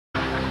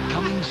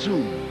Coming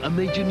soon, a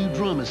major new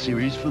drama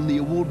series from the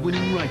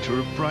award-winning writer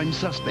of Prime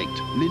Suspect,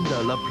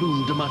 Lynda La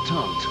Plante.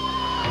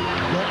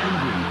 They're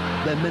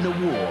angry, they're men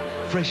of war,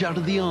 fresh out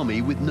of the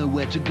army with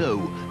nowhere to go.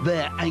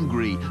 They're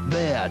angry,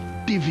 they're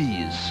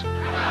Divvies.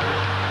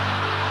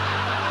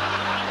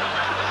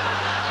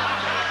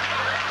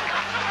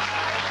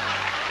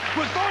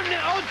 We're finding it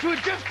hard to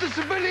adjust to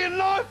civilian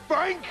life,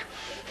 Frank.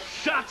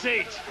 Shut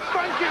it!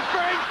 Thank you,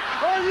 Frank.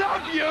 I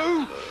love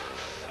you.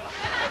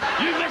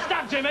 You messed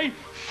up, Jimmy.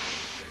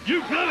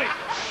 You blew it.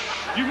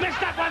 You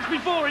messed up once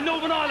before in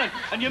Northern Ireland,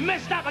 and you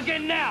messed up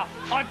again now.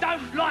 I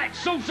don't like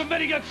sauce and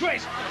vinegar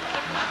crisp.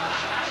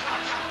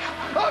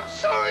 I'm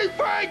sorry,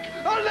 Frank.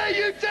 I let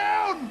you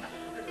down.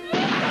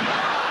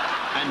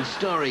 And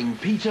starring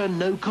Peter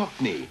No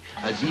Cockney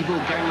as evil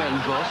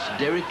gangland boss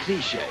Derek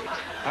Cliche.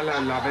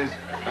 Hello, lovers.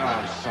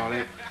 Oh,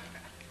 sorry.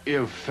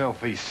 You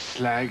filthy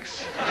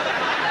slags.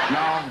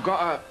 Now, I've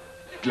got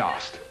a...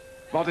 Last.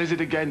 What is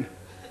it again?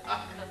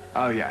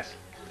 Oh, yes.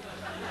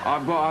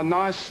 I've got a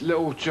nice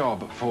little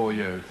job for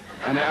you.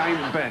 And it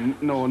ain't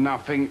bent nor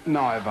nothing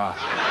neither.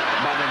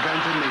 But they're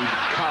going to need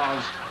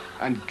cars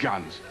and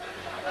guns.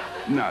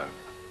 No.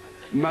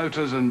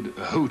 Motors and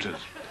hooters.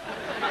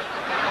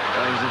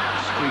 Those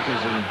are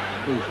squeakers and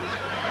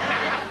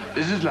hooters.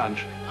 This is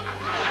lunch.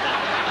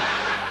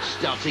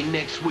 Starting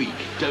next week,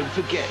 don't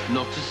forget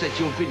not to set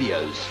your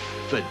videos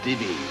for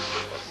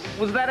Divvies.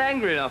 Was that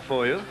angry enough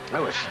for you?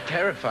 Oh, she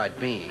terrified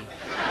me.